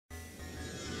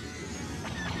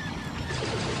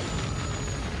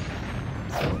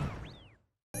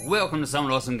Welcome to Some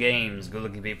Awesome Games. Good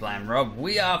looking people, I'm Rob.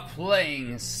 We are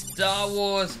playing Star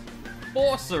Wars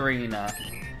Force Arena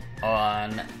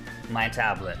on my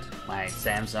tablet, my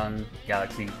Samsung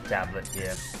Galaxy tablet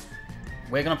here.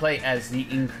 We're gonna play as the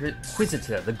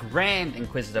Inquisitor, the Grand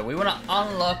Inquisitor. We want to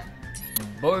unlock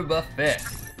Boba Fett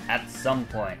at some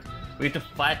point. We have to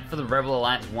fight for the Rebel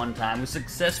Alliance one time. We've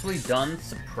successfully done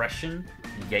suppression.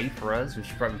 Yay for us. We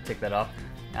should probably tick that off.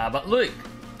 But Lukey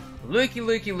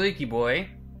boy,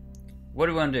 what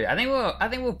do we want to do? I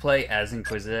think we'll play as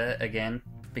Inquisitor again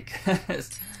because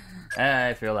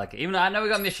I feel like it. Even though I know we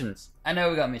got missions.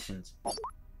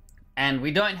 And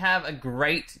we don't have a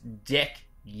great deck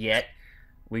yet.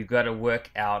 We've got to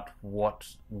work out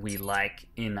what we like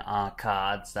in our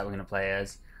cards that we're going to play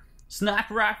as.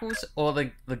 Sniper rifles or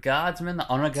the guardsmen, the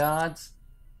honor guards?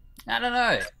 I don't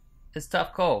know. It's a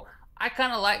tough call. I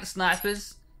kind of like the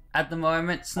snipers at the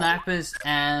moment. Snipers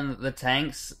and the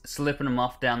tanks, slipping them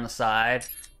off down the side,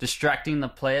 distracting the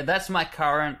player. That's my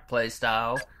current play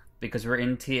style because we're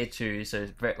in tier 2, so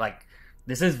it's very, like,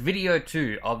 this is video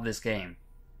 2 of this game.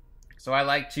 So I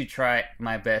like to try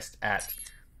my best at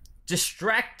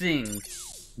distracting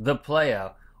the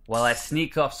player while I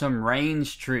sneak off some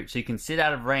ranged troops so you can sit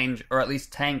out of range or at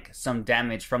least tank some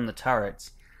damage from the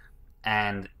turrets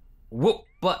and whoop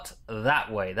butt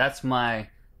that way. That's my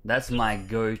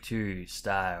go-to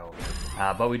style.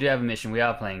 But we do have a mission. We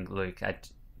are playing Luke.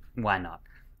 Why not?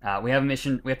 We have a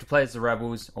mission. We have to play as the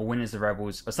Rebels or win as the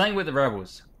Rebels or something with the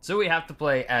Rebels. So we have to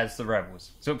play as the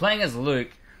Rebels. So we're playing as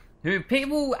Luke, who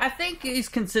people, I think, is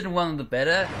considered one of the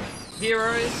better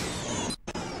heroes.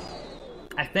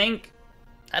 I think.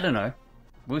 I don't know.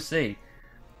 We'll see.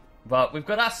 But we've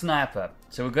got our sniper.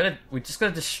 So we just got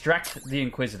to distract the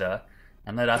Inquisitor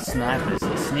and let our snipers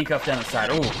sneak off down the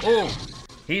side. Oh!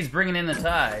 He's bringing in the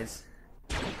ties.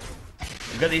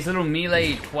 We've got these little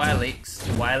melee Twi'leks.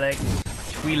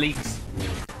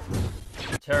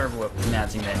 Terrible at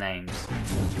pronouncing their names.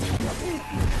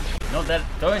 Not that,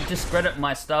 don't discredit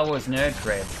my Star Wars nerd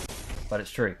cred, but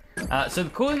it's true. So the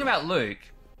cool thing about Luke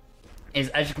is,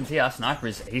 as you can see, our sniper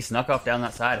he snuck off down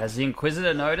that side. Has the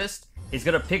Inquisitor noticed? He's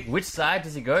got to pick which side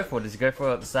does he go for. Does he go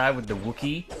for the side with the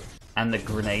Wookiee and the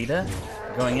Grenadier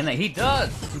going in there? He does!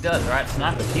 Alright,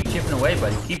 sniper, keep chipping away,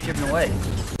 buddy. Keep chipping away.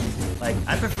 Like,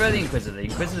 I prefer the Inquisitor. The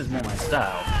Inquisitor's more my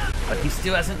style. But he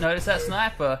still hasn't noticed that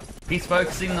sniper. He's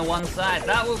focusing the one side.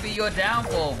 That will be your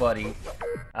downfall, buddy.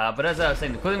 But as I was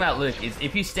saying, the cool thing about Luke is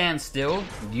if you stand still,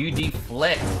 you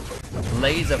deflect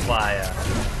laser fire.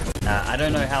 I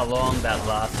don't know how long that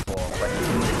lasts for, but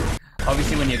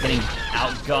obviously when you're getting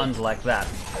outgunned like that,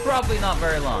 probably not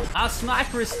very long. Our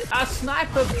sniper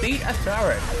beat a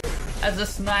turret as a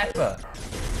sniper.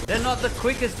 They're not the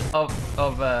quickest of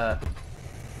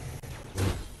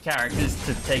characters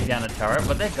to take down a turret,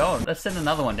 but they're going. Let's send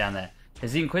another one down there.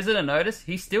 Has the Inquisitor noticed?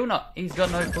 He's got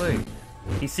no clue.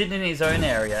 He's sitting in his own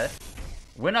area.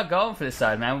 We're not going for this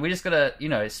side, man. We just gotta,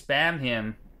 spam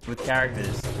him with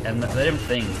characters and let him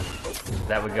think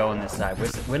that we're going this side.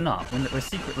 We're not. We're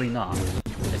secretly not.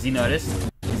 Has he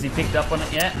noticed? Has he picked up on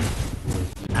it yet?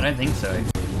 I don't think so.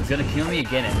 He's gonna kill me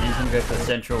again and then he's gonna go for the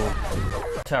central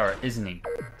turret, isn't he?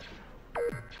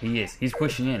 He is. He's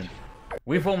pushing in.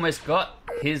 We've almost got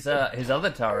his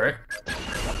other turret.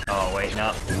 Oh wait,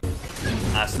 no.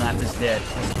 Our sniper's dead.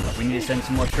 We need to send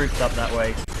some more troops up that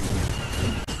way.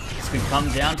 This could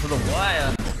come down to the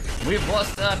wire. We've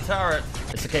lost our turret.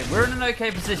 It's okay. We're in an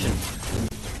okay position.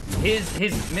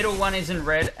 His middle one is in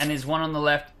red, and his one on the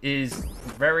left is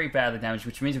very badly damaged,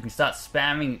 which means we can start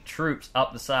spamming troops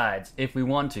up the sides if we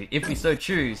want to, if we so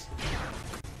choose.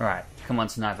 Alright, come on,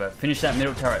 sniper. Finish that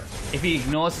middle turret. If he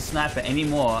ignores the sniper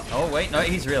anymore... Oh, wait, no,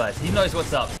 he's realized. He knows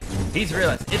what's up. He's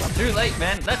realized. It's too late,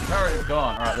 man. That turret is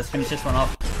gone. Alright, let's finish this one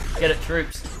off. Get it,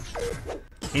 troops.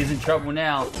 He's in trouble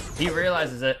now. He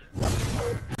realizes it.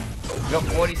 We've got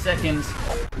 40 seconds.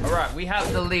 Alright, we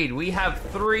have the lead. We have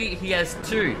 3, he has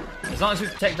 2. As long as we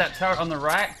protect that turret on the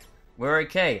right, we're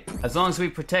okay. As long as we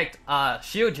protect our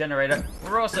shield generator,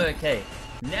 we're also okay.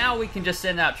 Now we can just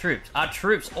send out troops. Our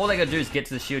troops, all they gotta do is get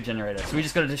to the shield generator. So we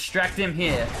just gotta distract him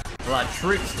here while our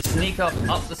troops sneak up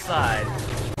the side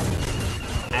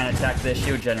and attack their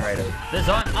shield generator. There's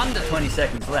under 20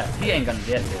 seconds left. He ain't gonna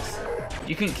get this.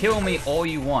 You can kill me all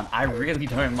you want. I really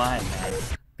don't mind, man.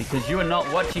 Because you are not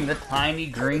watching the tiny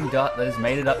green dot that has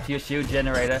made it up to your shield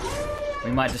generator.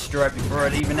 We might destroy it before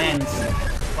it even ends.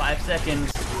 5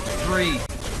 seconds. 3,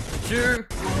 2,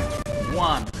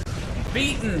 1.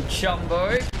 Beaten,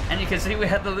 chumbo! And you can see we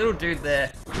had the little dude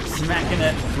there smacking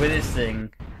it with his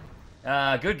thing.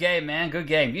 Good game, man. Good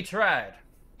game. You tried.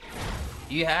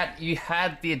 You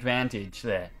had the advantage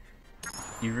there.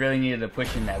 You really needed to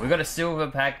push in there. We got a silver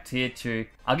pack tier 2.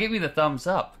 I'll give you the thumbs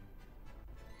up.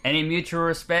 Any mutual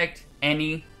respect?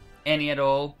 Any at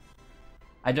all?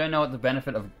 I don't know what the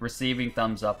benefit of receiving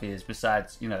thumbs up is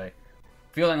besides, you know,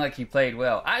 feeling like you played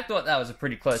well. I thought that was a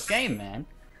pretty close game, man.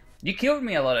 You killed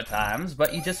me a lot of times,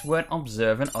 but you just weren't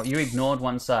observant, or you ignored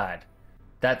one side.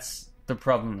 That's the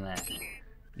problem there.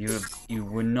 You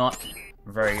were not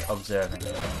very observant.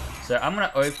 So I'm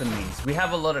gonna open these. We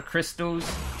have a lot of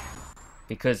crystals,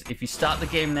 because if you start the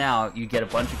game now, you get a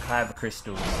bunch of Kyber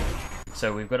crystals.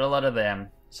 So we've got a lot of them.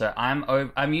 So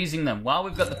I'm using them while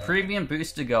we've got the premium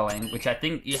booster going, which I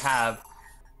think you have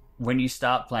when you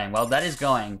start playing. While that is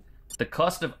going, the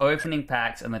cost of opening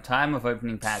packs and the time of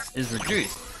opening packs is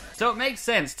reduced. So it makes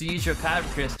sense to use your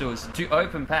Kyber crystals to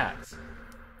open packs.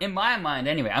 In my mind,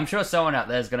 anyway. I'm sure someone out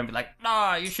there is going to be like,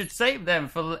 no, you should save them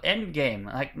for the end game.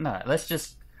 Like, no, let's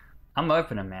just... I'm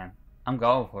opening, man. I'm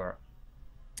going for it.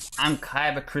 I'm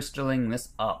Kyber crystalling this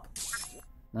up.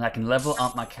 And I can level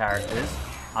up my characters.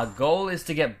 Our goal is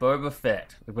to get Boba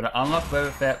Fett. We've got to unlock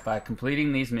Boba Fett by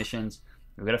completing these missions.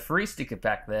 We've got a free sticker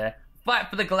pack there. Fight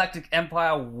for the Galactic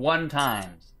Empire 1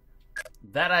 time.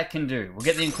 That I can do. We'll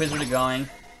get the Inquisitor going.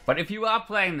 But if you are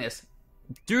playing this,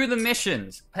 do the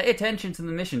missions. Pay attention to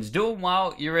the missions. Do them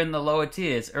while you're in the lower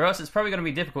tiers, or else it's probably going to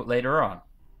be difficult later on.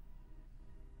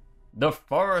 The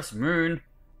Forest Moon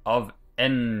of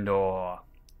Endor.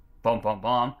 Bom bom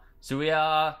bom. So we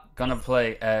are going to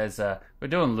play as... we're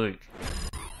doing Luke.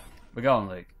 We're going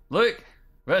Luke. Luke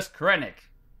versus Krennic.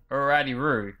 Alrighty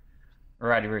roo.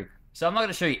 Alrighty roo. So I'm not going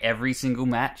to show you every single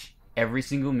match, every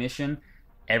single mission,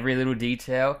 every little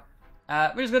detail.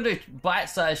 We're just going to do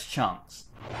bite-sized chunks.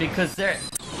 Because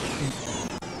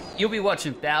you'll be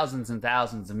watching thousands and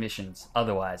thousands of missions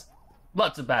otherwise.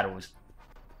 Lots of battles.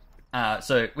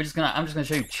 So I'm just gonna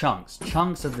show you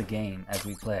chunks of the game as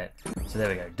we play it. So there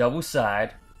we go. Double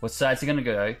side. What side's he gonna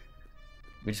go?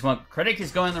 We just want Krennic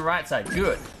is going the right side.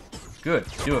 Good. Good.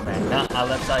 Do it, man. Now our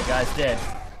left side guy's dead.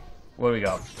 What do we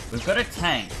got? We've got a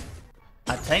tank.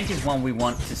 Our tank is one we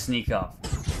want to sneak up.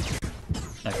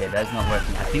 Okay, that's not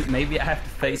working. I think maybe I have to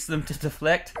face them to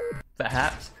deflect,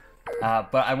 perhaps.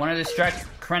 But I want to distract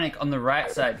Krennic on the right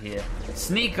side here.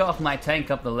 Sneak off my tank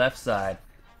up the left side,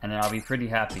 and then I'll be pretty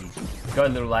happy. Go,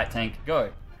 little light tank, go.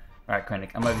 Alright,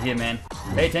 Krennic, I'm over here, man.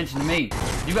 Pay attention to me.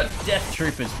 You've got death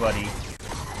troopers, buddy.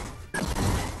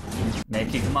 May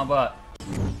kick my butt.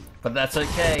 But that's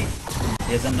okay.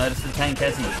 He hasn't noticed the tank,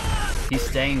 has he? He's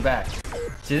staying back.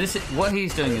 So what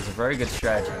he's doing is a very good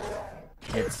strategy.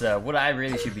 It's what I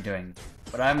really should be doing.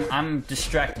 But I'm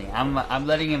distracting. I'm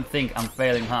letting him think I'm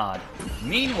failing hard.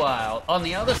 Meanwhile, on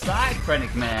the other side,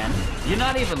 Krennic man, you're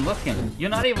not even looking. You're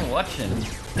not even watching.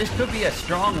 This could be a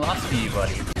strong loss for you,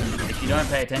 buddy, if you don't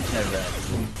pay attention over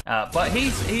there. But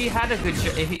he had a good...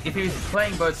 If he was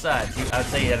playing both sides, I'd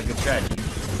say he had a good strategy.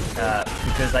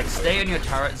 Because, like, stay in your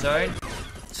turret zone,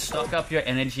 stock up your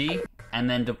energy, and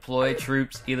then deploy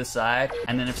troops either side.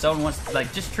 And then if someone wants to,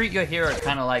 like, just treat your hero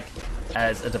kind of like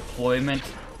as a deployment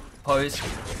post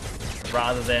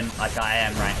rather than like I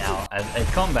am right now as a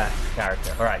combat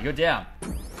character. Alright, you're down.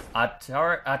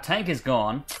 Our tank is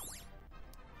gone.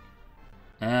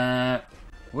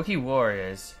 Wookiee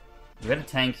warriors. We got a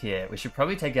tank here. We should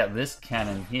probably take out this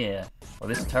cannon here, or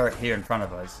this turret here in front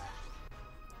of us.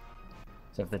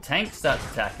 So if the tank starts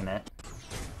attacking it,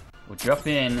 we'll drop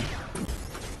in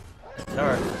a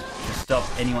turret to stop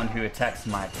anyone who attacks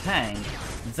my tank.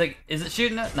 It's like, is it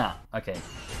shooting it? Nah, okay.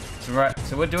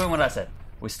 So we're doing what I said.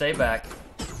 We stay back.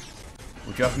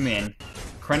 We'll drop him in.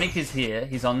 Krennic is here.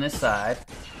 He's on this side.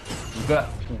 We've got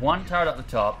one turret up the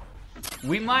top.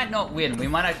 We might not win. We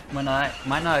might not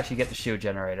actually get the shield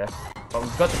generator. But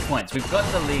we've got the points. We've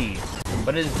got the lead.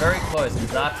 But it is very close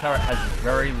because our turret has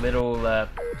very little...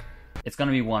 it's going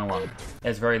to be 1-1. It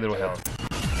has very little health.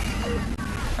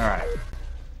 Alright.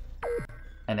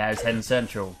 And now he's heading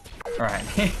central. Alright.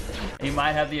 He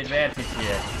might have the advantage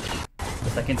here.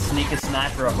 If I can sneak a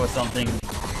sniper up or something.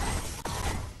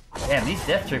 Damn, these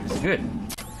death troopers are good.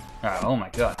 Alright, oh my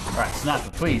god. Alright,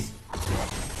 sniper, please.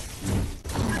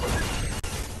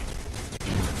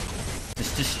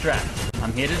 Just distract.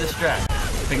 I'm here to distract.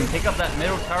 If we can pick up that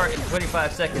middle turret in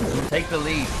 25 seconds, we'll take the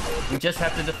lead. We just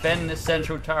have to defend this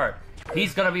central turret.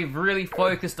 He's gonna be really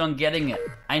focused on getting it.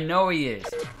 I know he is.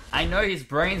 I know his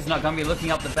brain's not gonna be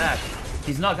looking up the back.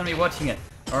 He's not gonna be watching it.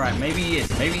 Alright, maybe he is.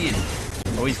 Maybe he is.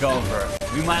 Oh, he's going for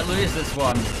it. We might lose this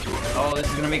one. Oh, this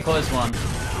is gonna be a close one.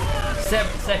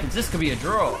 7 seconds. This could be a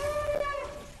draw.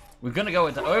 We're gonna go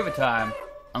into overtime.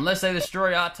 Unless they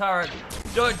destroy our turret.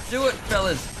 Don't do it,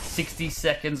 fellas. 60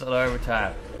 seconds on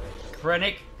overtime.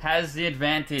 Krennic has the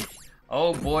advantage.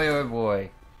 Oh boy, oh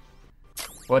boy.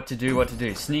 What to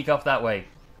do. Sneak off that way.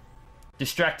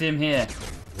 Distract him here.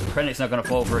 Krennic's not gonna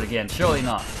fall for it again. Surely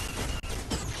not.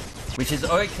 Which is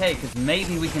okay, because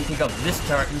maybe we can pick up this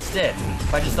turret instead.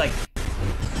 If I just like...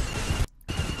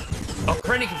 Oh,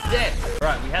 Krennic is dead!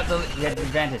 Right, we have the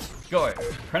advantage. Go.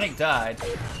 Krennic died.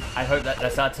 I hope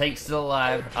that's our tank still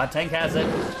alive. Our tank has it.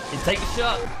 Let's take a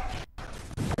shot.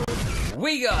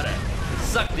 We got it!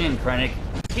 Sucked in, Krennic.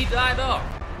 He died off.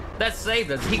 That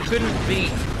saved us. He couldn't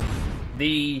beat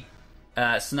the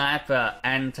sniper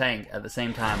and tank at the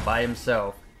same time by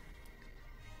himself.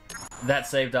 That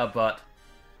saved our butt.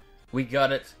 We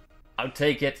got it. I'll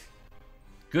take it.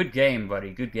 Good game,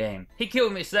 buddy. Good game. He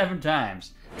killed me 7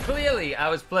 times. Clearly, I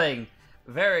was playing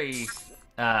very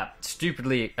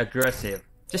stupidly aggressive.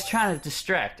 Just trying to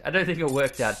distract. I don't think it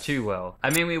worked out too well.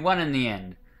 I mean, we won in the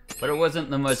end. But it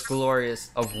wasn't the most glorious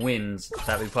of wins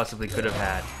that we possibly could have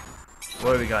had.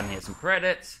 What have we got in here? Some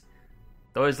credits.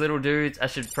 Those little dudes, I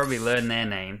should probably learn their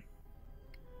name.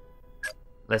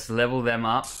 Let's level them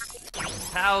up.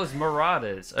 Towers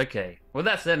Marauders. Okay, well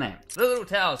that's their name. The little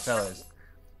Towers fellas.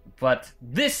 But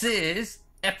this is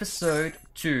episode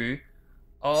 2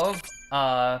 of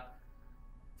our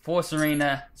Force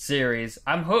Arena series.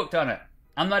 I'm hooked on it.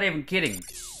 I'm not even kidding.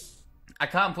 I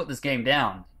can't put this game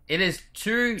down. It is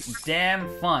too damn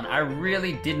fun. I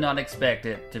really did not expect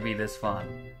it to be this fun.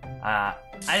 I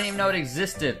didn't even know it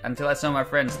existed until I saw my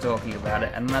friends talking about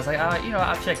it, and then I was like, oh, you know,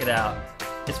 I'll check it out.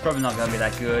 It's probably not gonna be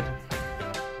that good.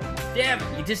 Damn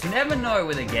it, you just never know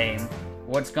with a game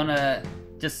what's gonna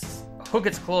just hook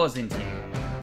its claws into you.